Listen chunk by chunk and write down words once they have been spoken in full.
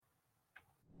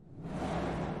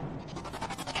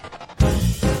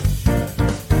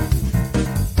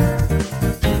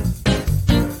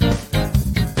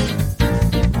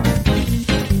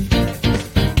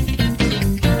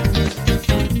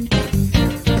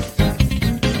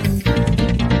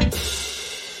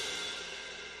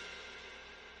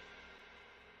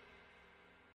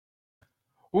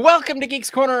Welcome to Geeks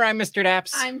Corner. I'm Mr.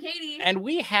 Daps. I'm Katie. And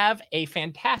we have a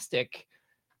fantastic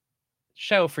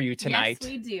show for you tonight.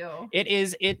 Yes, we do.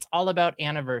 It's all about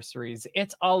anniversaries.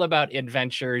 It's all about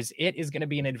adventures. It is going to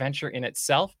be an adventure in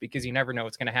itself because you never know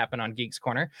what's going to happen on Geeks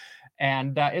Corner.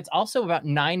 And it's also about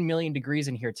 9 million degrees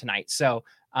in here tonight. So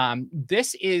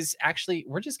this is actually,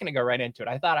 we're just going to go right into it.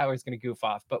 I thought I was going to goof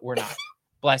off, but we're not.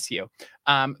 Bless you.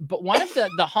 But one of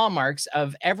the hallmarks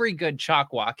of every good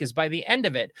chalk walk is by the end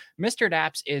of it, Mr.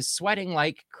 Daps is sweating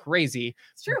like crazy.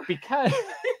 It's true. Because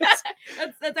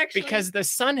that's actually because the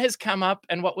sun has come up,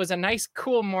 and what was a nice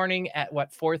cool morning at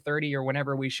 4:30 or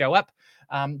whenever we show up,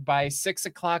 by 6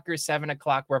 o'clock or 7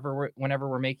 o'clock, whenever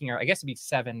we're making our, I guess it'd be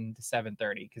 7 to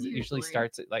 7:30 because it usually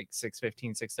starts at like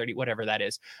 6:15, 6:30, whatever that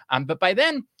is. But by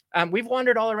then, we've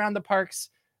wandered all around the parks.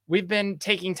 We've been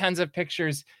taking tons of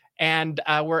pictures. And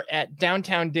we're at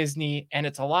downtown Disney, and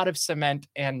it's a lot of cement,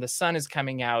 and the sun is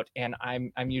coming out, and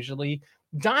I'm usually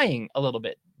dying a little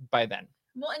bit by then.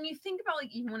 Well, and you think about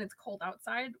like even when it's cold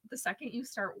outside, the second you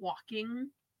start walking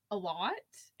a lot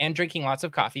and drinking lots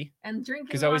of coffee and drinking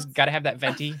because always got to have that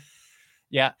venti.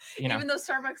 Yeah, you know. Even though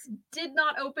Starbucks did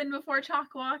not open before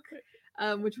Chalk Walk,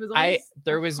 which was always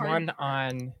there was one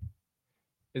on.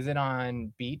 Is it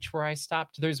on Beach where I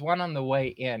stopped? There's one on the way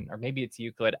in, or maybe it's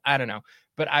Euclid. I don't know.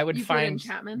 But I would find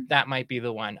that might be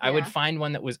the one. Yeah. I would find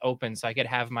one that was open so I could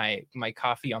have my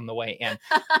coffee on the way in.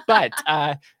 But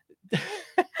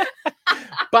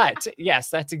but yes,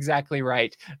 that's exactly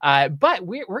right. But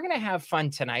we're going to have fun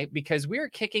tonight because we're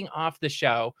kicking off the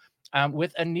show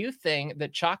with a new thing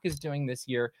that Chalk is doing this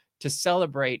year to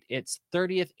celebrate its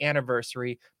 30th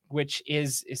anniversary, which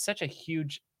is such a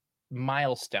huge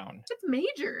milestone. It's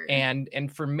major.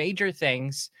 And for major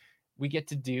things, we get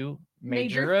to do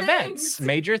major events.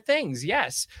 Major things,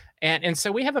 yes. And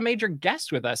so we have a major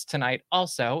guest with us tonight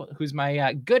also, who's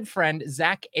my good friend,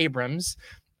 Zach Abrams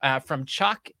from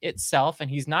Chalk itself. And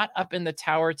he's not up in the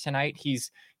tower tonight. He's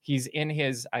in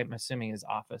his, I'm assuming his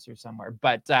office or somewhere.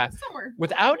 But somewhere.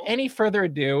 Without any further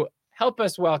ado, help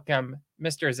us welcome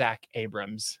Mr. Zach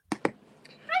Abrams.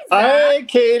 Hi,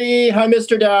 Katie. Hi,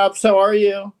 Mr. Daps. How are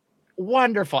you?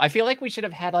 Wonderful. I feel like we should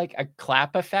have had like a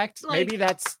clap effect. Maybe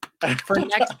that's for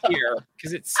next year,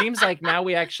 because it seems like now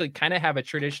we actually kind of have a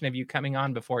tradition of you coming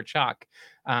on before Chalk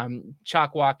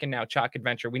Walk and now Chalk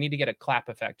Adventure. We need to get a clap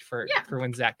effect for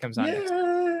when Zach comes on next.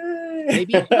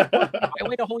 Maybe I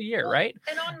wait a whole year, right?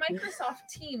 And on Microsoft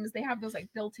Teams, they have those like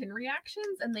built-in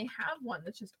reactions, and they have one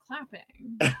that's just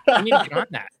clapping. We need to get on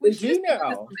that. We do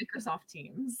now. Microsoft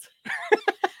Teams.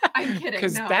 I'm kidding.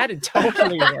 Because that'd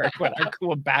totally work with our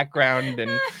cool background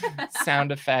and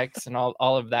sound effects and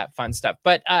all of that fun stuff.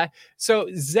 But so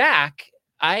Zach,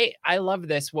 I love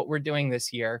this. What we're doing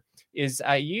this year is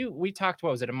we talked,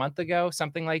 what was it, a month ago,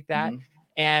 something like that. Mm-hmm.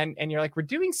 And you're like, we're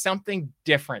doing something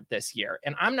different this year.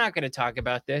 And I'm not going to talk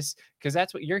about this because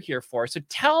that's what you're here for. So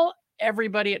tell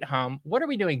everybody at home, what are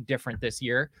we doing different this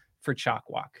year for Chalk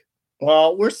Walk?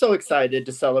 Well, we're so excited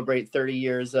to celebrate 30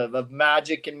 years of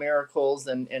magic and miracles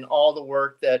and all the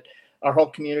work that our whole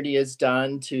community has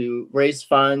done to raise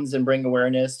funds and bring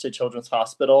awareness to Children's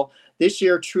Hospital. This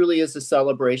year truly is a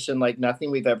celebration like nothing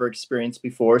we've ever experienced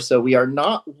before. So we are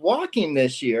not walking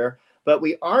this year, but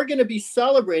we are going to be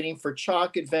celebrating for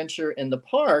Chalk Adventure in the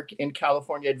Park in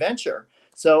California Adventure.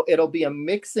 So it'll be a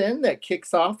mix-in that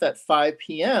kicks off at 5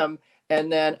 p.m.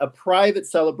 and then a private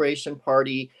celebration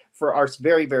party for our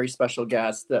very, very special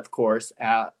guest, of course,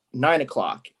 at 9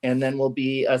 o'clock. And then we'll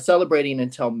be celebrating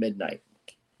until midnight.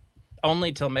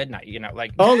 Only till midnight,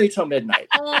 Only till midnight.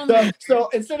 So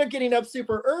instead of getting up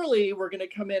super early, we're going to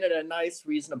come in at a nice,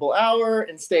 reasonable hour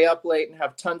and stay up late and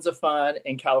have tons of fun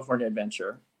in California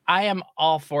Adventure. I am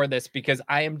all for this because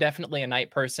I am definitely a night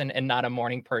person and not a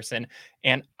morning person.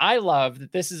 And I love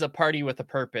that this is a party with a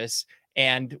purpose.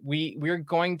 And we're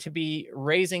going to be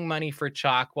raising money for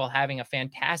Chalk while having a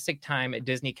fantastic time at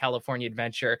Disney California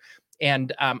Adventure.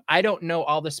 And I don't know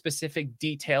all the specific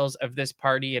details of this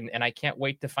party, and I can't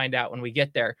wait to find out when we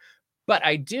get there. But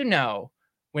I do know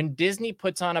when Disney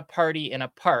puts on a party in a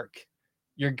park,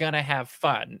 you're going to have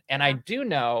fun. And I do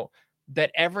know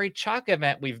that every Chalk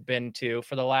event we've been to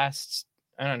for the last,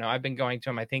 I don't know, I've been going to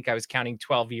them, I think I was counting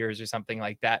 12 years or something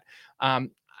like that.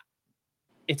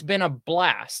 It's been a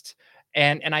blast.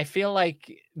 And I feel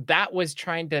like that was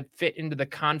trying to fit into the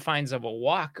confines of a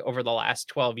walk over the last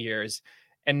 12 years.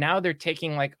 And now they're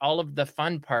taking like all of the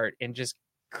fun part and just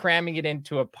cramming it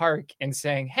into a park and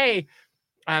saying, hey,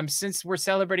 since we're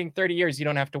celebrating 30 years, you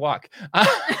don't have to walk.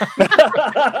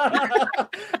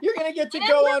 You're going to get to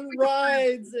go on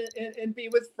rides and be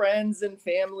with friends and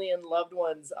family and loved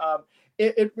ones.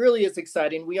 it really is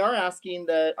exciting. We are asking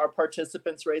that our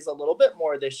participants raise a little bit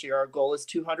more this year. Our goal is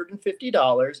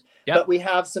 $250, but we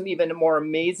have some even more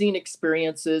amazing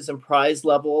experiences and prize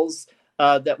levels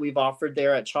that we've offered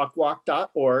there at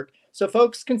chalkwalk.org. So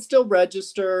folks can still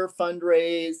register,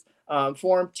 fundraise,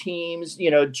 form teams,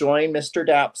 join Mr.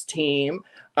 Dapp's team.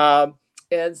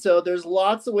 And so there's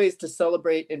lots of ways to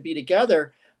celebrate and be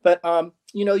together. But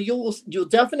you'll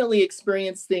definitely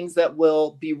experience things that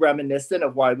will be reminiscent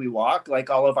of why we walk, like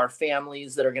all of our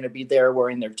families that are going to be there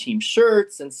wearing their team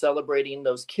shirts and celebrating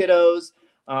those kiddos.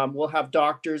 We'll have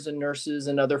doctors and nurses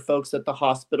and other folks at the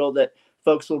hospital that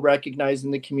folks will recognize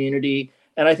in the community.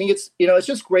 And I think it's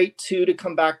just great too to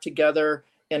come back together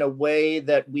in a way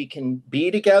that we can be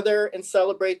together and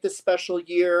celebrate this special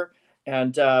year,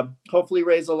 and hopefully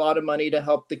raise a lot of money to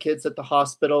help the kids at the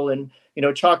hospital. And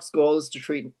Chalk's goal is to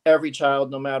treat every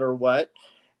child no matter what.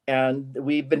 And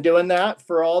we've been doing that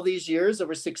for all these years,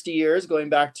 over 60 years, going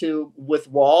back to with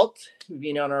Walt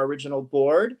being on our original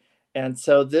board. And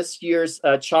so this year's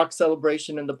Chalk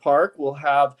celebration in the park will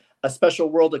have a special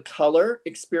World of Color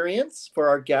experience for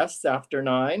our guests after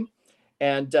 9.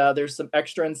 And there's some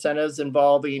extra incentives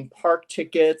involving park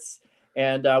tickets.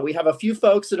 And we have a few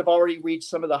folks that have already reached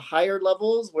some of the higher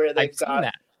levels where they've got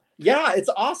that. Yeah, it's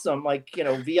awesome. Like,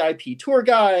 VIP tour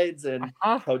guides and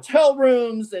hotel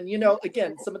rooms and,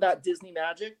 again, some of that Disney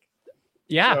magic.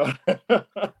 Yeah. So.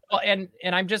 Well, and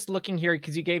I'm just looking here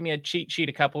because you gave me a cheat sheet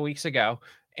a couple weeks ago.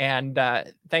 And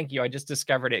thank you. I just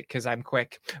discovered it because I'm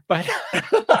quick. But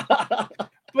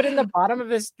but in the bottom of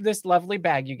this lovely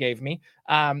bag you gave me,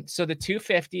 so the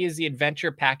 $250 is the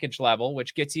adventure package level,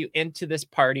 which gets you into this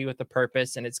party with a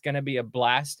purpose, and it's going to be a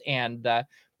blast. And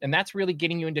that's really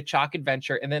getting you into Chalk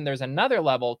Adventure. And then there's another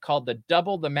level called the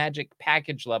Double the Magic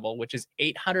package level, which is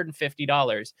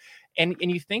 $850. And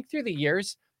you think through the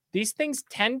years, these things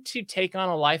tend to take on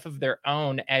a life of their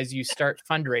own as you start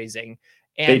fundraising.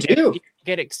 And they do.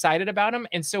 Get excited about them.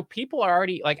 And so people are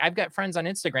already like, I've got friends on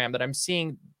Instagram that I'm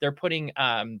seeing they're putting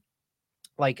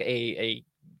like a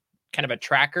kind of a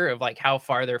tracker of like how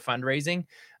far they're fundraising.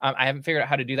 I haven't figured out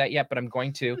how to do that yet, but I'm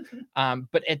going to.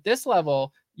 But at this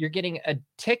level, you're getting a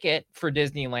ticket for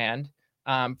Disneyland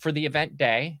for the event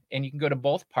day, and you can go to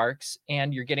both parks,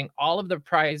 and you're getting all of the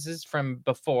prizes from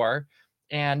before.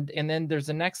 And then there's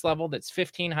the next level that's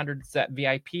 $1,500. It's that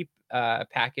VIP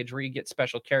package where you get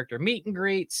special character meet and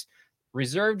greets,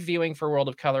 reserved viewing for World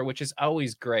of Color, which is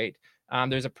always great.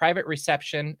 There's a private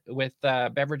reception with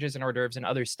beverages and hors d'oeuvres and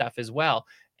other stuff as well.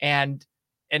 And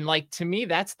like, to me,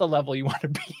 that's the level you want to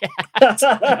be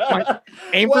at.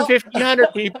 Aim for 1,500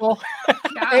 people.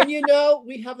 And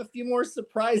we have a few more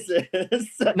surprises.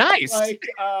 Nice. Like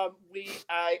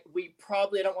we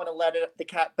probably don't want to let the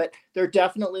cat, but there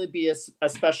definitely be a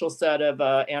special set of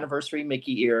anniversary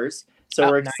Mickey ears. So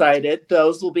we're excited. Nice.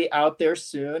 Those will be out there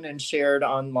soon and shared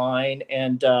online.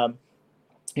 And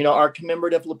our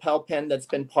commemorative lapel pin that's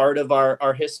been part of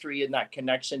our history and that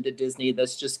connection to Disney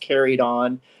that's just carried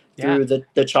on through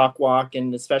the Chalk Walk,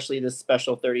 and especially this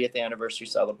special 30th anniversary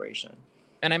celebration.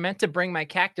 And I meant to bring my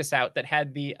cactus out that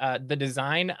had the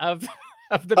design of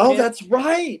the pin. That's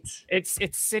right. It's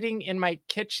sitting in my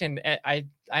kitchen.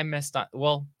 I messed up.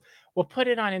 We'll put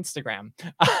it on Instagram.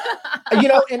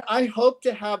 And I hope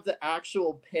to have the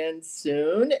actual pin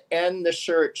soon and the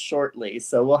shirt shortly.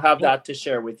 So we'll have that to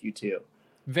share with you too.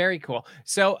 Very cool.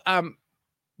 So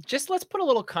just let's put a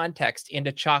little context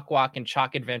into Chalk Walk and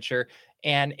Chalk Adventure.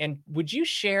 And would you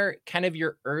share kind of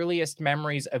your earliest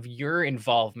memories of your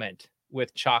involvement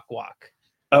with Chalk Walk?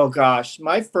 Oh gosh,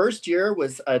 my first year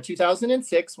was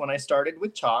 2006 when I started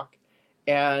with Chalk,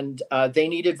 and they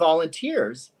needed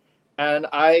volunteers. And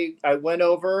I went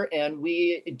over, and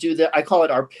we do I call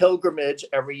it our pilgrimage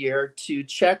every year to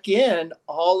check in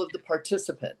all of the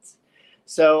participants.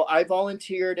 So I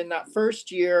volunteered in that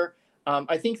first year.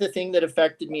 I think the thing that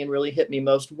affected me and really hit me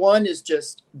most, one is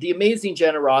just the amazing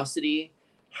generosity,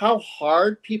 how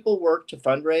hard people work to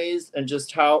fundraise, and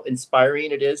just how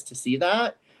inspiring it is to see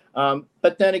that.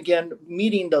 But then again,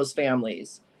 meeting those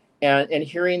families and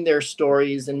hearing their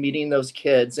stories and meeting those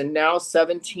kids. And now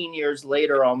 17 years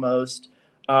later, almost,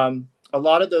 a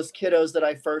lot of those kiddos that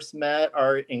I first met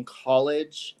are in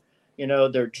college.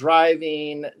 They're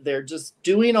driving, they're just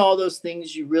doing all those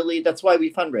things that's why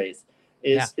we fundraise.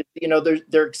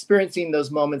 They're experiencing those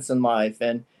moments in life,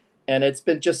 and it's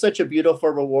been just such a beautiful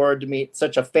reward to meet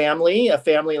such a family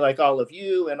like all of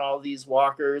you and all these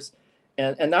walkers,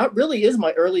 and that really is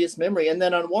my earliest memory. And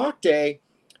then on walk day,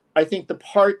 I think the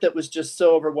part that was just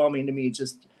so overwhelming to me,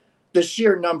 just the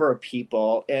sheer number of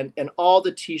people and all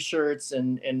the t-shirts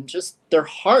and just their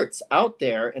hearts out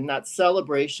there, and that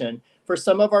celebration for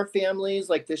some of our families,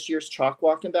 like this year's Chalk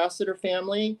Walk Ambassador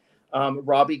family,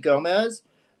 Robbie Gomez,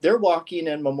 they're walking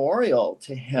in memorial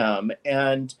to him.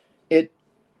 And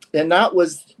that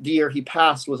was the year he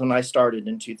passed, was when I started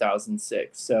in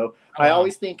 2006. So I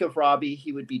always think of Robbie,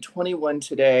 he would be 21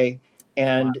 today.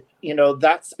 And,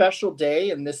 that special day,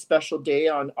 and this special day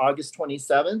on August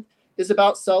 27th is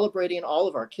about celebrating all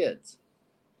of our kids.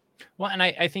 Well, and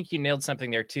I think you nailed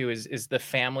something there too, is the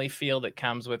family feel that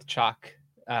comes with Chalk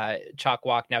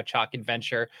Walk, now Chalk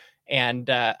Adventure. And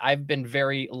I've been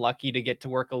very lucky to get to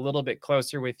work a little bit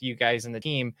closer with you guys and the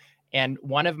team. And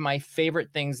one of my favorite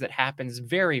things that happens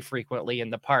very frequently in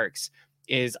the parks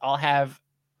is I'll have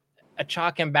a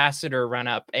Chalk ambassador run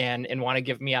up and want to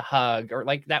give me a hug, or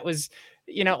like that was,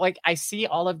 like I see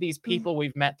all of these people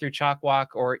we've met through Chalk Walk,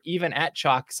 or even at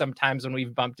Chalk sometimes when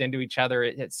we've bumped into each other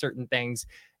at certain things.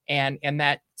 And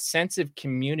that sense of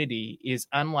community is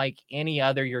unlike any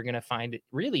other you're going to find it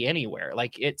really anywhere.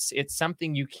 Like it's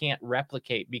something you can't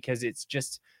replicate because it's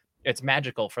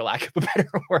magical, for lack of a better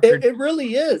word. It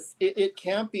really is. It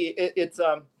can't be.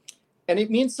 And it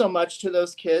means so much to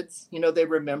those kids. They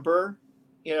remember,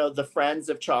 the friends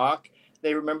of Chalk.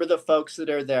 They remember the folks that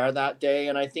are there that day.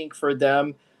 And I think for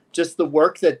them, just the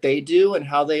work that they do and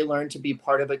how they learn to be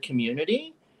part of a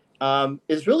community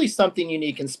is really something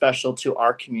unique and special to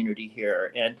our community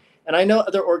here. And I know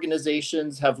other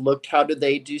organizations have looked, how do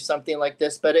they do something like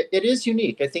this? But it is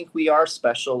unique. I think we are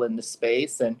special in this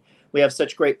space, and we have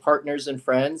such great partners and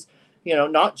friends,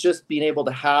 not just being able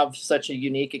to have such a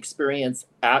unique experience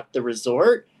at the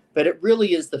resort, but it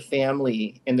really is the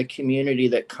family and the community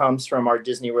that comes from our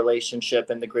Disney relationship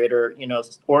and the greater,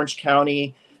 Orange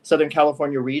County, Southern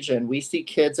California region. We see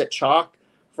kids at Chalk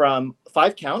from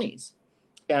 5 counties.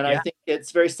 And I think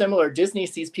it's very similar. Disney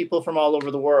sees people from all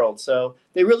over the world. So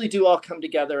they really do all come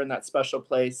together in that special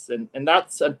place. And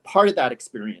that's a part of that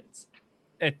experience.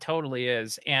 It totally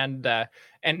is. And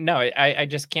no, I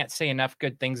just can't say enough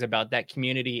good things about that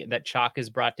community that Chalk has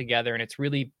brought together. And it's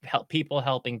really people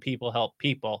helping people help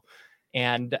people.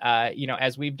 And,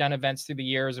 as we've done events through the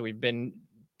years, we've been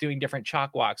doing different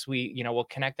Chalk Walks. We'll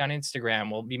connect on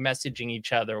Instagram. We'll be messaging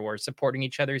each other. We're supporting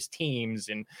each other's teams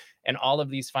and all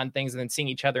of these fun things. And then seeing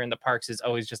each other in the parks is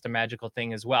always just a magical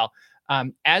thing as well.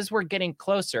 As we're getting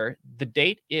closer, the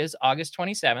date is August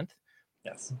 27th.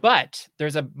 Yes. But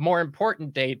there's a more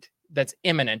important date that's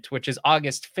imminent, which is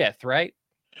August 5th, right?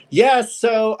 Yes.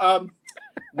 So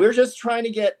we're just trying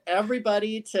to get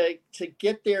everybody to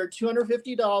get their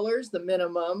 $250, the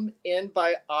minimum, in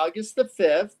by August the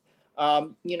 5th.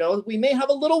 We may have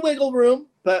a little wiggle room,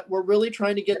 but we're really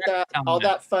trying to get that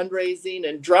fundraising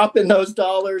and dropping those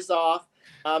dollars off.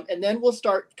 And then we'll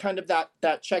start kind of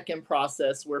that check-in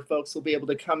process where folks will be able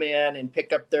to come in and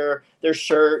pick up their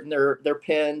shirt and their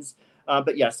pins.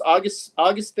 But yes, August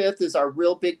 5th is our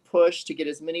real big push to get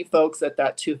as many folks at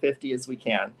that $250 as we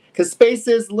can, because space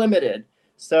is limited.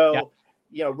 So,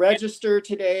 register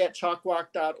today at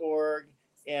chalkwalk.org.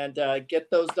 and get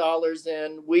those dollars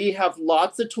in. We have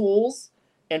lots of tools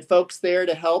and folks there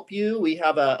to help you. We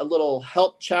have a little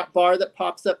help chat bar that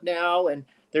pops up now, and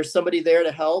there's somebody there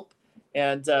to help.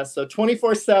 And so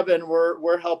 24/7,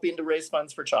 we're helping to raise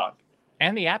funds for Chalk.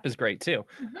 And the app is great too.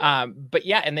 But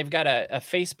yeah, and they've got a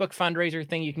Facebook fundraiser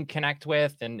thing you can connect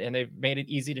with, and they've made it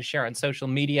easy to share on social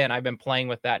media. And I've been playing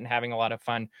with that and having a lot of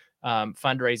fun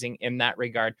fundraising in that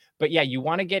regard. But yeah, you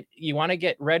want to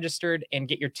get registered and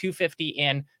get your $250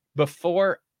 in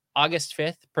before August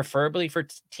 5th, preferably for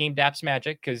Team Daps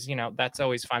Magic, because that's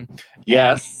always fun.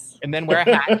 Yes. And then wear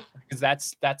a hat, because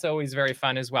that's always very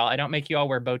fun as well. I don't make you all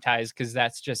wear bow ties, because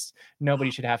that's just,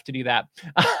 nobody should have to do that.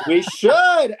 We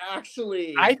should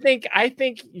actually. I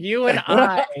think you and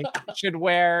I should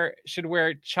wear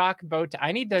Chalk bow tie.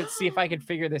 I need to see if I can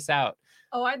figure this out.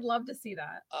 Oh, I'd love to see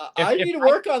that. I need to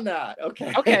work on that.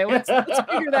 Okay. Okay, let's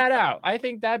figure that out. I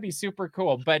think that'd be super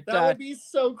cool. But that would be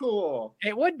so cool.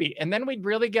 It would be. And then we'd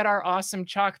really get our awesome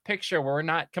Chalk picture where we're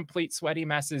not complete sweaty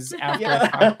messes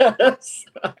after.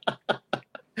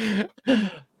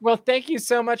 Well, thank you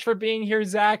so much for being here,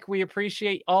 Zach. We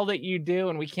appreciate all that you do,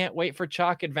 and we can't wait for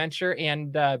Chalk Adventure.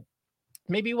 And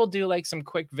maybe we'll do like some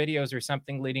quick videos or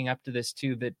something leading up to this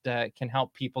too that can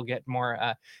help people get more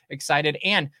excited.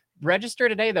 And register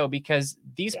today, though, because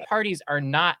these parties are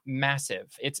not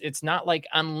massive. It's not like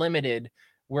unlimited,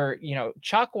 where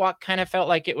Chalk Walk kind of felt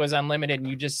like it was unlimited, and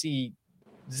you just see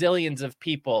zillions of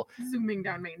people zooming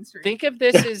down Main Street. Think of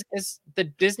this as the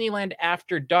Disneyland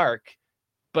After Dark,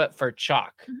 but for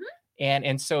Chalk.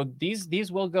 And so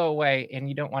these will go away, and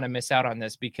you don't want to miss out on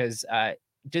this, because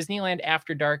Disneyland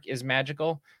After Dark is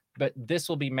magical, but this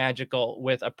will be magical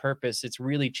with a purpose. It's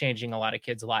really changing a lot of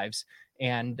kids' lives,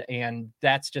 and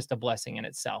that's just a blessing in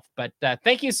itself. But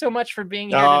thank you so much for being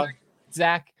here tonight,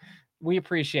 Zach. We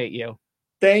appreciate you.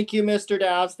 Thank you, Mr.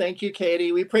 Downs. Thank you,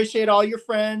 Katie. We appreciate all your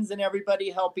friends and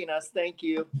everybody helping us. Thank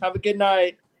you. Have a good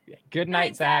night. Good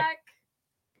night, Zach.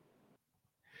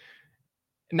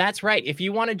 And that's right. If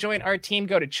you want to join our team,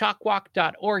 go to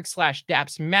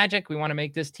chalkwalk.org/dapsmagic. We want to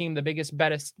make this team the biggest,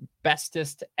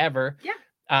 bestest ever. Yeah.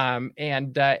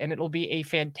 And it'll be a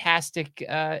fantastic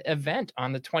event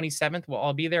on the 27th. We'll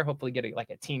all be there. Hopefully get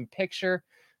a team picture.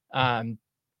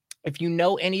 If you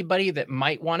know anybody that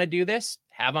might want to do this,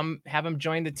 have them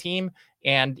join the team.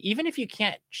 And even if you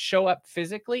can't show up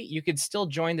physically, you could still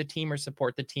join the team or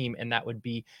support the team, and that would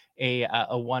be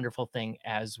a wonderful thing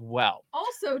as well.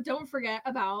 Also, don't forget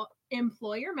about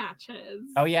employer matches.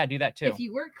 Oh yeah, do that too. If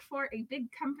you work for a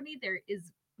big company, there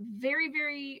is very,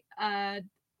 very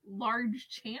large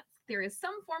chance there is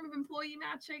some form of employee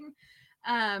matching.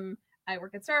 I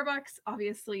work at Starbucks.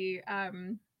 Obviously,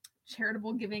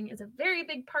 charitable giving is a very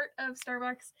big part of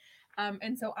Starbucks.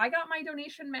 And so I got my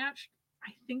donation matched,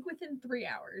 I think, within 3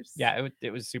 hours. Yeah,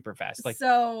 it was super fast. Like,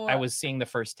 so I was seeing the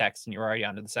first text and you were already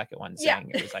on to the second one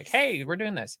saying it was like, hey, we're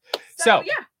doing this. So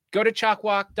yeah. Go to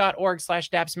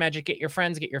chalkwalk.org/dapsmagic. Get your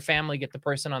friends, get your family, get the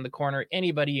person on the corner,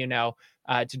 anybody you know,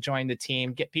 to join the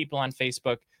team. Get people on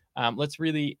Facebook. Let's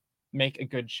really make a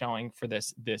good showing for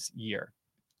this year.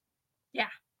 Yeah.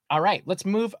 All right, let's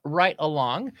move right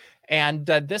along. And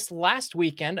this last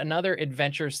weekend, another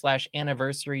adventure /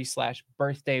 anniversary /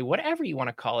 birthday, whatever you want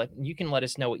to call it, and you can let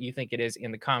us know what you think it is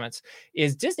in the comments,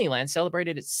 is Disneyland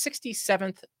celebrated its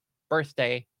 67th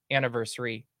birthday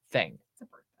anniversary thing. It's a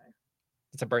birthday.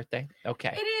 It's a birthday?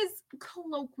 Okay. It is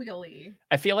colloquially.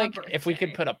 I feel like if we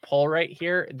could put a poll right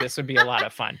here, this would be a lot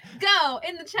of fun. Go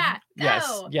in the chat.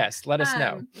 Go. Yes. Let us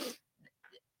know.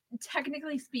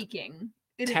 Technically speaking,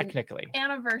 it is an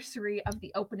anniversary of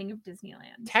the opening of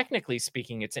Disneyland. Technically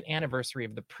speaking, it's an anniversary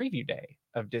of the preview day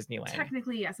of Disneyland.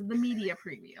 Technically, yes, of the media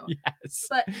preview. Yes.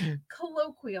 But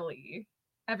colloquially,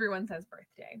 everyone says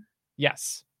birthday.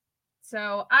 Yes.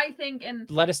 So I think, and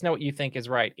let us know what you think is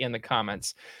right in the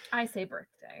comments. I say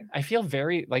birthday. I feel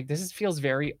very like feels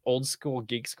very old school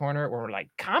Geeks Corner where we're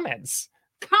like comments.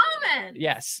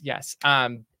 Yes.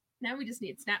 Now we just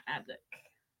need Snap Magic.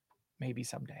 Maybe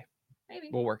someday. Maybe.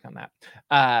 We'll work on that.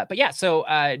 But yeah, so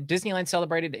Disneyland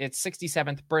celebrated its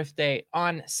 67th birthday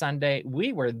on Sunday.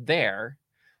 We were there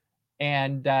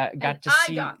and I got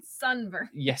sunburned.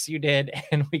 Yes, you did.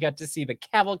 And we got to see the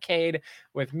cavalcade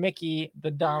with Mickey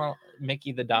the Donald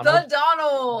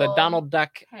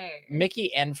Duck, hey.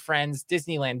 Mickey and Friends.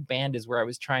 Disneyland Band is where I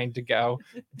was trying to go.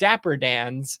 Dapper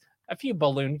Dans, a few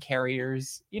balloon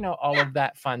carriers, all of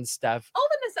that fun stuff. All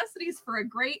the necessities for a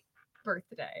great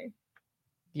birthday.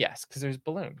 Yes, because there's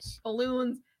balloons.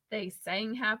 They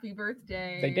sang happy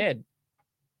birthday. They did.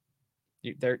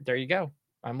 There you go.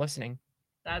 I'm listening.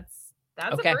 That's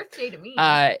okay. A birthday to me.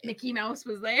 Mickey Mouse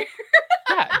was there.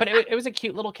 Yeah, but it was a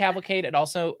cute little cavalcade. It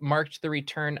also marked the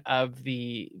return of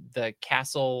the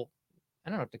castle. I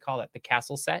don't know what to call that. The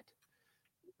castle set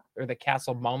or the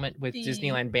castle moment with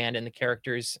Disneyland Band and the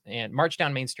characters and March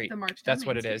Down Main Street. That's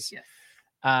what it is. Yes.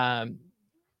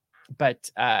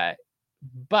 But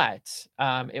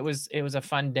it was a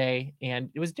fun day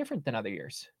and it was different than other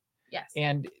years. Yes.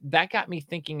 And that got me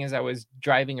thinking as I was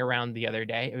driving around the other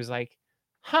day. It was like,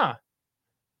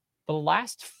 the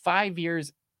last 5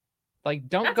 years, like,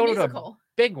 don't go to a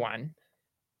big one.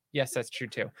 Yes, that's true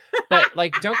too. But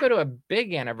like, don't go to a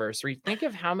big anniversary. Think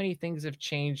of how many things have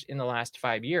changed in the last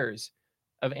 5 years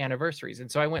of anniversaries.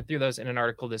 And so I went through those in an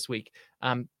article this week.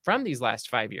 From these last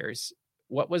 5 years,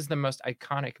 what was the most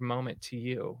iconic moment to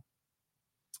you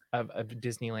of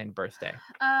Disneyland birthday?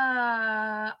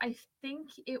 I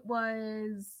think it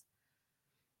was,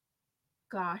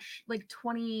 like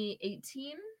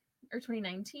 2018 or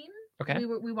 2019. Okay.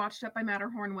 We watched Up by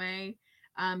Matterhorn Way.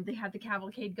 They had the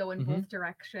cavalcade go in both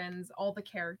directions, all the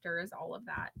characters, all of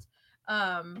that.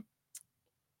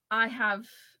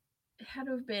 It had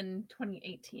to have been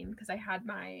 2018 because I had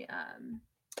my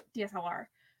DSLR.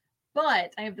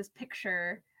 But I have this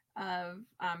picture of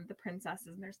the princesses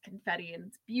and there's confetti and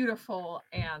it's beautiful.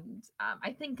 And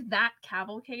I think that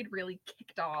cavalcade really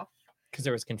kicked off. Because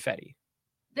there was confetti.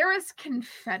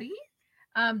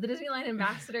 The Disneyland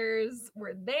ambassadors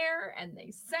were there and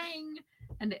they sang.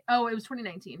 And it was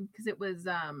 2019 because it was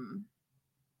now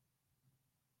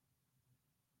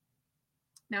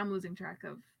I'm losing track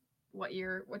of what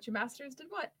your ambassadors did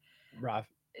what. Raph.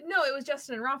 No, it was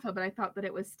Justin and Rafa, but I thought that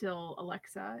it was still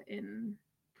Alexa in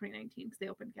 2019 because they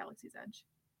opened Galaxy's Edge.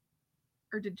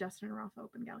 Or did Justin and Rafa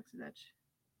open Galaxy's Edge?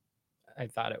 I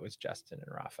thought it was Justin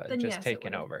and Rafa Then just yes,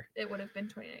 taking over. It would have been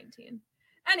 2019.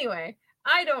 Anyway,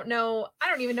 I don't know. I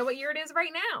don't even know what year it is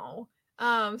right now.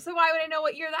 So why would I know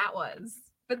what year that was?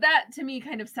 But that to me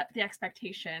kind of set the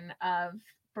expectation of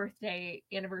birthday,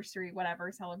 anniversary,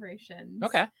 whatever celebrations.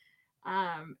 Okay.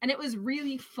 And it was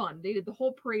really fun. They did the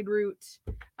whole parade route,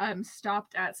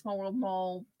 stopped at Small World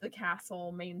Mall, the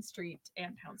Castle, Main Street,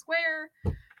 and Town Square.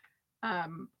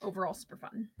 Overall super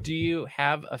fun. Do you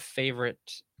have a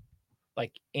favorite,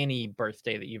 like any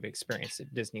birthday that you've experienced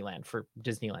at Disneyland for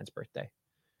Disneyland's birthday?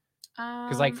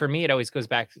 Because like for me, it always goes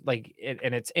back like,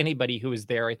 and it's anybody who was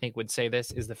there, I think would say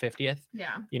this is the 50th.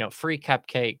 Yeah. You know, free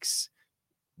cupcakes.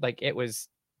 Like it was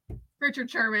Richard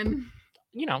Sherman.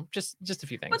 You know, just a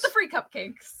few things. But the free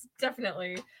cupcakes,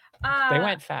 definitely. They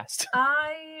went fast.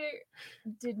 I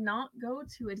did not go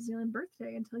to a Disneyland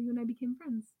birthday until you and I became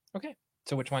friends. Okay.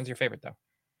 So which one's your favorite though?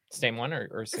 Same one or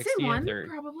 60th? Same one, or...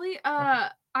 probably. Okay.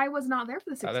 I was not there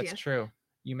for the 60th. Oh, that's true.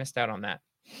 You missed out on that.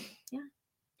 Yeah.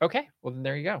 Okay. Well, then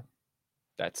there you go.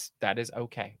 That is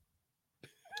okay.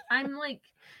 I'm like,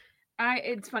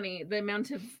 it's funny the amount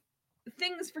of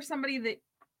things for somebody that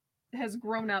has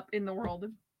grown up in the world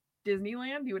of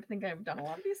Disneyland. You would think I've done a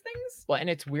lot of these things. Well, and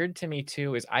it's weird to me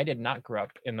too, is I did not grow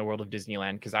up in the world of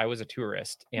Disneyland because I was a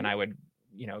tourist and I would,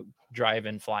 you know, drive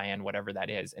and fly in, whatever that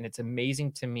is. And it's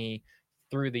amazing to me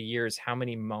through the years how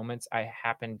many moments I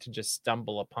happen to just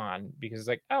stumble upon because it's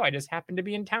like, oh, I just happened to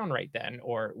be in town right then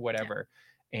or whatever. Yeah.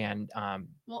 And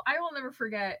well, I will never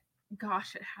forget,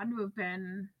 gosh, it had to have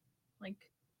been like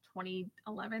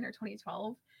 2011 or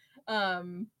 2012.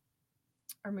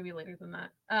 Or maybe later than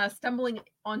that, stumbling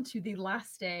onto the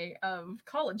last day of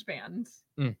college band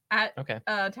at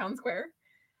Town Square.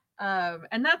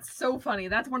 And that's so funny.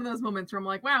 That's one of those moments where I'm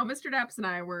like, wow, Mr. Dapps and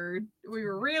I we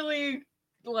were really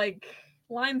like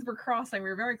lines were crossing. We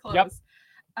were very close. Yep.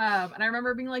 And I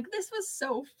remember being like, this was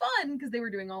so fun because they were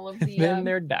doing all of the then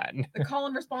they're done. The call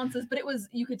and responses, but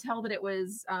you could tell that it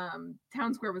was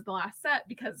Town Square was the last set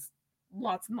because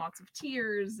lots and lots of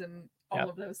tears and all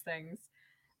of those things.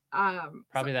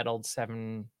 Probably that old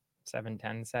 7-10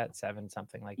 set, 7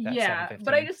 something like that. Yeah,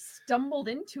 but I just stumbled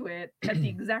into it at the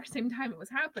exact same time it was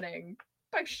happening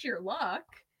by sheer luck.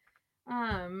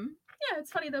 Yeah,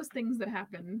 it's funny those things that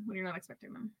happen when you're not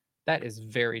expecting them. That is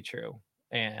very true.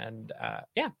 And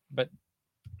yeah, but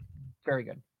very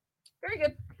good. Very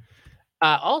good.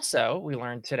 Also, we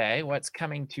learned today what's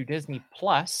coming to Disney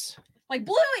Plus. Like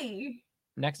Bluey.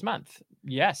 Next month.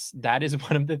 Yes, that is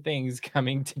one of the things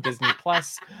coming to Disney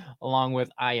Plus, along with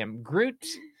I Am Groot,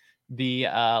 the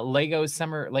Lego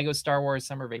Star Wars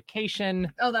Summer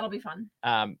Vacation. Oh, that'll be fun.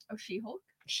 She-Hulk.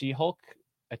 She-Hulk,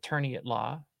 Attorney at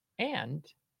Law, and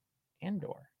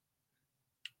Andor.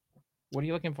 What are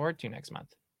you looking forward to next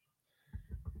month?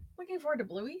 Looking forward to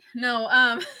Bluey? No,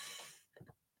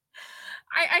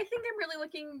 I think I'm really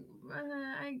looking.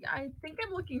 I think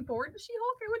I'm looking forward to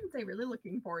She-Hulk. I wouldn't say really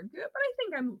looking forward to it, but I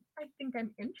think I'm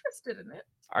interested in it.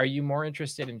 Are you more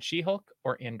interested in She-Hulk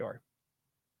or Andor?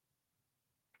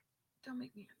 Don't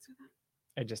make me answer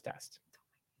that. I just asked.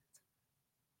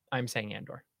 I'm saying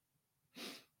Andor.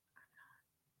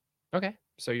 Okay,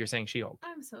 so you're saying She-Hulk.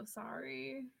 I'm so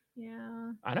sorry.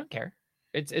 Yeah. I don't care.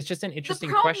 It's just an interesting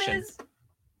question. Is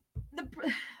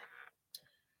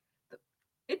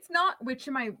it's not which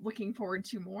am I looking forward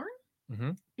to more.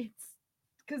 Mm-hmm. It's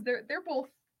because they're both.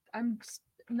 I'm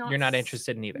not. You're not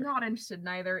interested in either. Not interested in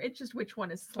either. It's just which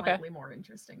one is slightly more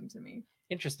interesting to me.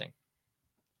 Interesting.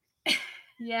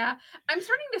 Yeah, I'm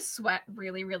starting to sweat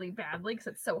really, really badly because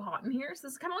it's so hot in here. So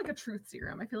it's kind of like a truth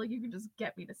serum. I feel like you can just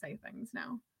get me to say things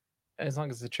now. As long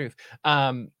as it's the truth.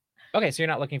 Okay, so you're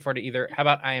not looking forward to either. How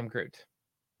about I Am Groot?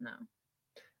 No.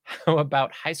 How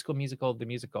about High School Musical, the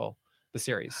musical, the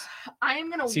series? I am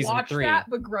going to watch that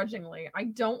begrudgingly. I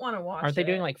don't want to watch it. Aren't they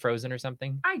doing like Frozen or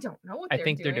something? I don't know what they're doing. I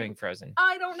think they're doing Frozen.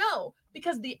 I don't know.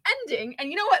 Because the ending, and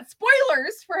you know what?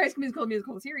 Spoilers for High School Musical, the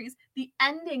musical series. The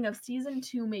ending of season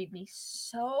 2 made me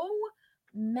so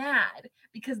mad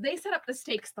because they set up the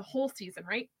stakes the whole season,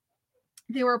 right?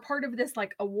 They were a part of this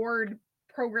like award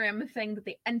program thing that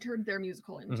they entered their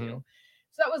musical into. Mm-hmm.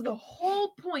 So that was the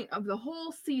whole point of the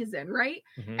whole season, right?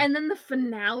 Mm-hmm. And then the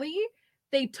finale,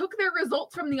 they took their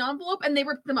results from the envelope and they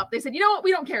ripped them up. They said, you know what?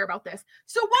 We don't care about this.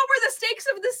 So what were the stakes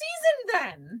of the season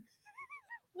then?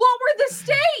 What were the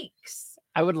stakes?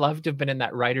 I would love to have been in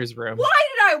that writer's room. Why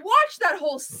did I watch that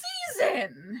whole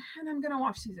season? And I'm going to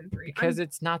watch season 3. Because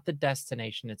it's not the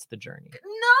destination, it's the journey.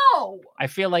 No. I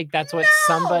feel like that's what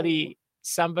somebody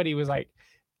was like,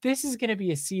 this is going to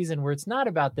be a season where it's not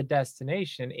about the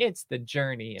destination, it's the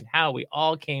journey and how we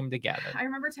all came together. I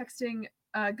remember texting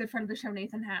a good friend of the show,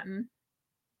 Nathan Hatton,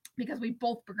 because we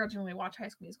both begrudgingly watch High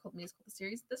School Musical, the musical, the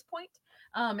series at this point.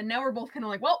 And now we're both kind of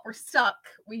like, well, we're stuck.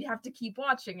 We have to keep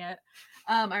watching it.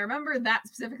 I remember that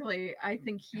specifically. I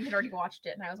think he had already watched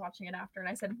it and I was watching it after. And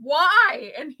I said,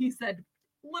 why? And he said,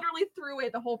 literally threw away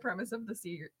the whole premise of the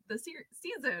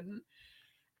season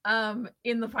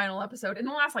in the final episode, in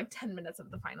the last like 10 minutes of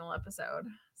the final episode.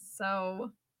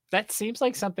 So That seems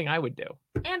like something I would do.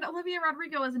 and Olivia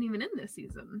Rodrigo isn't even in this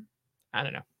season. I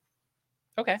don't know.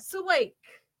 Okay. So like,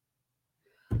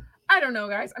 I don't know,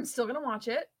 guys. I'm still gonna watch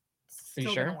it. you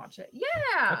Still sure? gonna watch it.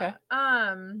 Yeah. Okay.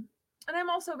 And I'm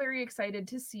also very excited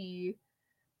to see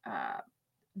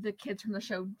the kids from the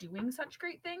show doing such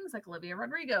great things, like Olivia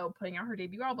Rodrigo putting out her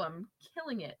debut album,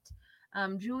 killing it.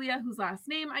 Julia, whose last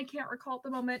name I can't recall at the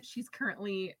moment, she's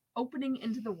currently opening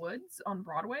Into the Woods on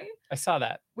Broadway, I saw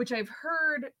that. which I've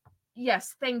heard.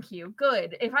 Yes, thank you.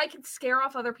 Good. If I could scare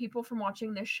off other people from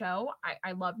watching this show,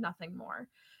 I love nothing more.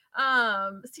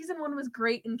 Season 1 was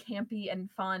great and campy and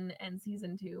fun, and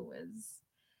season 2 was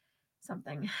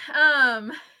something.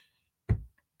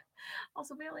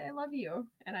 Also, Bailey, I love you,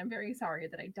 and I'm very sorry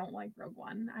that I don't like Rogue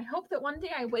One. I hope that one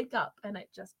day I wake up and it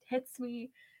just hits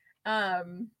me.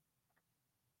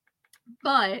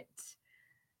 But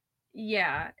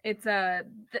yeah, it's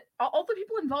all the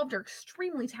people involved are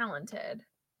extremely talented.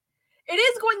 It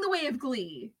is going the way of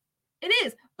Glee. It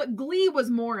is, but Glee was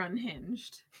more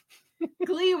unhinged.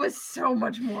 Glee was so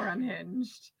much more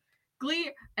unhinged.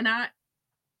 Glee, and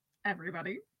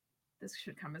everybody, this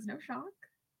should come as no shock.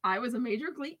 I was a major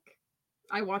Gleek.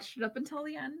 I watched it up until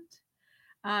the end.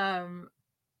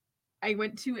 I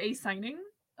went to a signing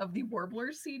of the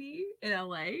Warblers CD in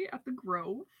LA at the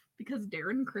Grove because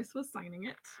Darren Criss was signing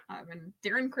it. And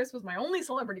Darren Criss was my only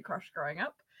celebrity crush growing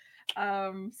up.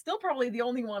 Still probably the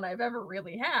only one I've ever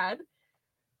really had.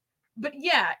 But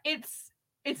yeah, it's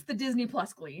the Disney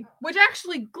Plus Glee, which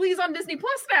actually Glee's on Disney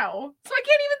Plus now. So I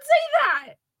can't even say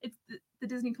that. It's the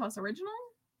Disney Plus original.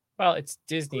 Well, it's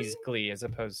Disney's Glee as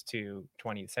opposed to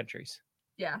 20th Century's.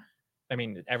 Yeah. I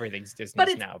mean, everything's Disney's But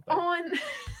it's now. But on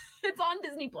it's on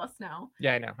Disney Plus now.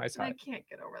 yeah, I know. I saw I it. can't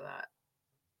get over that.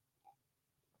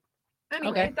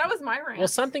 Anyway, Okay. that was my rant. Well,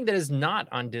 something that is not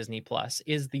on Disney Plus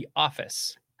is The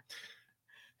Office.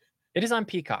 It is on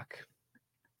Peacock.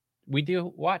 We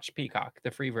do watch Peacock,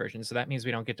 the free version, so that means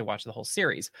we don't get to watch the whole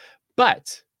series.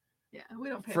 But yeah, we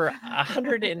don't pay for that.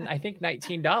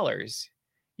 $19,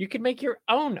 you can make your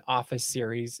own Office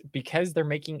series because they're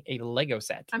making a Lego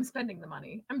set. I'm spending the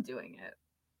money. I'm doing it.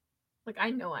 Like,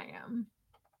 I know I am.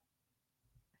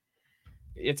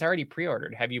 It's already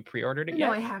pre-ordered. Have you pre-ordered it yet?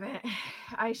 No, I haven't.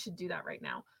 I should do that right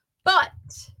now. But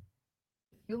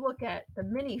if you look at the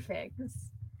minifigs,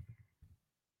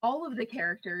 all of the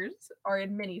characters are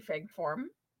in minifig form.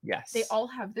 Yes. They all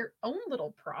have their own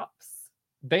little props.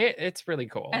 It's really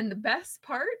cool. And the best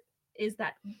part is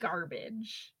that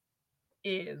Garbage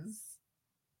is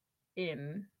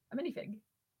in a minifig.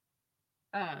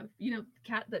 You know, the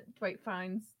cat that Dwight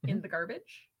finds in the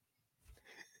garbage?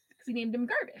 Because he named him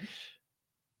Garbage.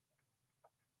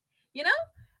 You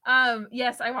know?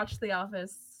 Yes, I watched The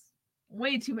Office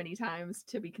way too many times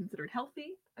to be considered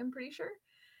healthy, I'm pretty sure.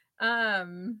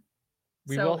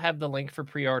 We will have the link for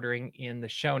pre-ordering in the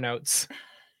show notes,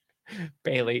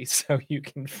 Bailey, so you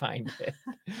can find it.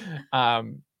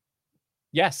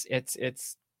 Yes,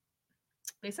 it's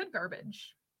They said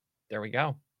Garbage. there we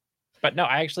go. But no,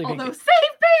 I actually think Although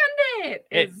Save Bandit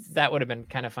is that would have been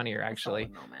kind of funnier a actually.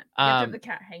 solid moment. You have to have the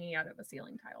cat hanging out of a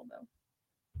ceiling tile though.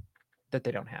 That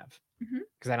they don't have. Mhm.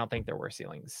 Because I don't think there were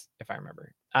ceilings, if I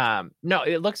remember. No,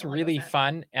 it looks The Lego really set.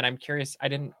 fun, and I'm curious. I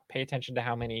didn't pay attention to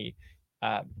how many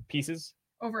pieces.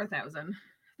 Over 1,000.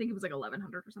 I think it was like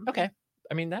 1,100 or something. Okay,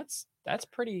 I mean that's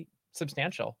pretty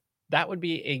substantial. That would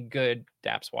be a good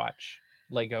Daps watch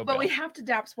Lego. But we build. have to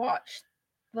Daps watch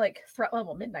like Threat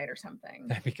Level Midnight or something.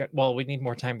 Because, well, we need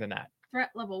more time than that.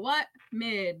 Threat Level what?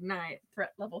 Midnight.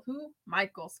 Threat Level who?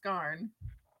 Michael Scarn.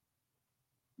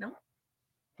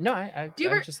 No, I'm Do you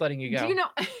ever- just letting you go. Do you know?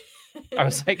 I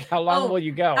was like, how long Oh, will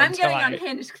you go? I'm until getting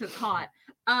unhinged because it's hot.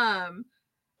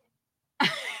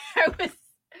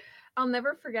 I'll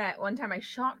never forget one time I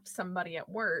shocked somebody at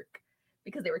work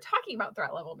because they were talking about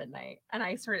Threat Level Midnight, and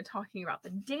I started talking about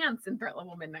the dance in Threat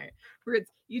Level Midnight, where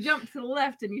it's you jump to the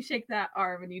left and you shake that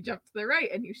arm, and you jump to the right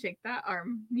and you shake that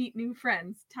arm, meet new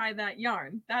friends, tie that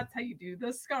yarn. That's how you do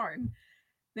the scarn.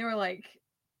 They were like,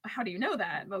 how do you know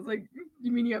that? And I was like,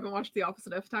 you mean you haven't watched The Office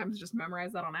enough times to just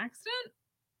memorize that on accident?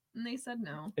 And they said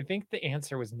no. I think the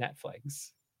answer was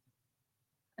Netflix.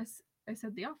 I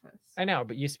said The Office. I know,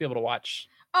 but you used to be able to watch.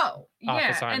 Oh, yeah.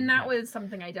 Office on And that Net. was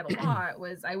something I did a lot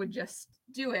was I would just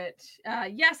do it.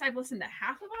 Yes, I've listened to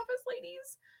half of Office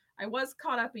Ladies. I was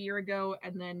caught up a year ago,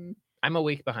 and then I'm a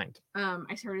week behind.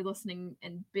 I started listening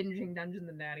and binging Dungeons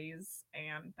and Daddies,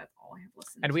 and that's all I have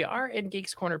listened And we to. are in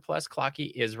Geeks Corner Plus.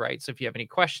 Clocky is right. So if you have any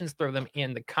questions, throw them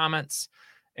in the comments,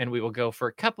 and we will go for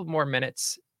a couple more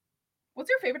minutes. What's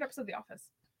your favorite episode of The Office?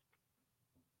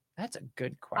 That's a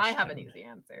good question. I have an easy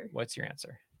answer. What's your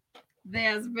answer?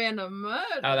 There's been a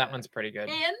murder. Oh, that one's pretty good.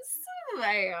 in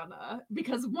Savannah,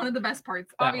 because one of the best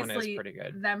parts, That one obviously, is pretty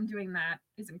good. them doing that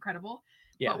is incredible.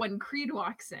 Yeah. But when Creed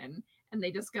walks in and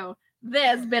they just go,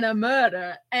 "There's been a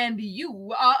murder, and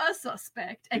you are a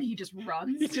suspect," and he just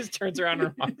runs. He just turns around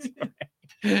and walks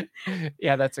away.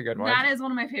 Yeah, that's a good one. That is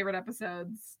one of my favorite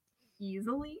episodes,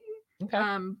 easily,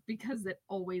 Okay. because it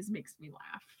always makes me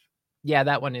laugh. Yeah,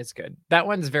 that one is good. That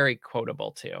one's very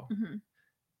quotable too. Mhm.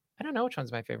 I don't know which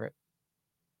one's my favorite.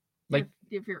 Do Like- you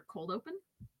have your favorite cold open?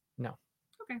 No.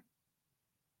 Okay.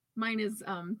 Mine is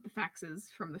the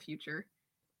faxes from the future.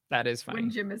 That is funny. When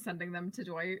Jim is sending them to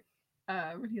Dwight,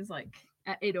 when he's like,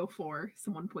 at 8:04,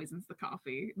 someone poisons the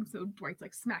coffee, and so Dwight's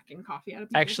like smacking coffee out of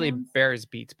people's Actually, hands. Bears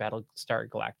beats Battlestar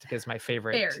Galactica is my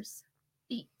favorite Bears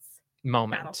beats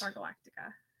moment. Battlestar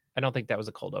Galactica. I don't think that was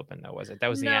a cold open though, was it? That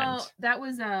was the No, end. that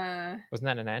was Wasn't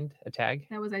that an end? A tag?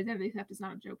 Identity theft is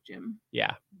not a joke, Jim.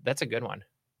 Yeah, that's a good one.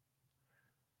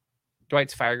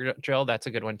 Dwight's fire drill, that's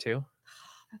a good one too.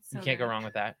 That's so You can't go good. wrong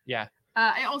with that. Yeah.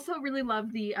 I also really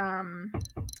love the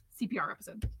CPR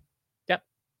episode.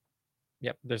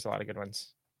 Yep. There's a lot of good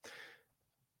ones.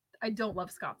 I don't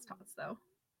love Scott's Tots though.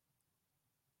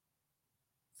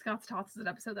 Scott's Tots is an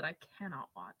episode that I cannot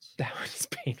watch. That one's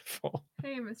painful.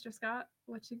 Hey, Mr. Scott,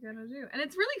 what you gonna do? And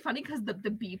it's really funny because the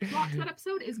B plot to that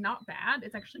episode is not bad.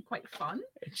 It's actually quite fun.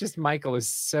 It's just Michael is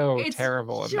so It's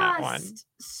terrible in that one. just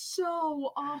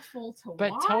so awful to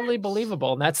But watch. totally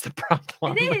believable, and that's the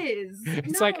problem. It is.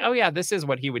 It's like, No, oh yeah, this is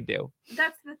what he would do.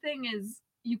 that's the thing is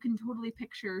you can totally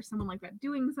picture someone like that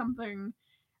doing something.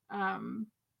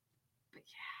 But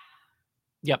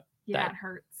Yep, yeah, that- it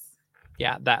hurts.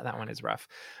 Yeah, that one is rough.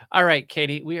 All right,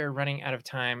 Katie, we are running out of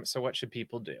time. So what should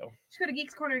people do? Should go to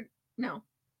Geeks Corner. No.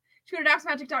 Should go to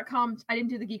DaxMagic.com. I didn't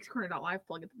do the Geeks Corner.live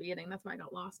plug at the beginning. That's why I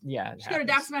got lost. Yeah, it Just go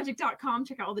to happens. DaxMagic.com,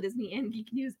 check out all the Disney and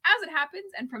geek news as it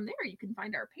happens, and from there you can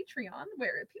find our Patreon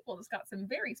where people just got some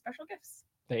very special gifts.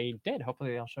 They did.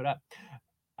 Hopefully they all showed up.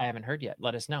 I haven't heard yet.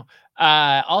 Let us know.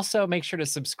 Also, make sure to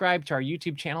subscribe to our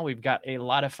YouTube channel. We've got a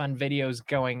lot of fun videos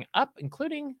going up,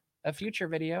 including a future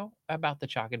video about the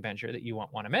Chalk Adventure that you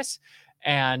won't want to miss.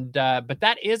 And but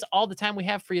that is all the time we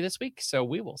have for you this week. So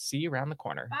we will see you around the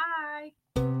corner. Bye.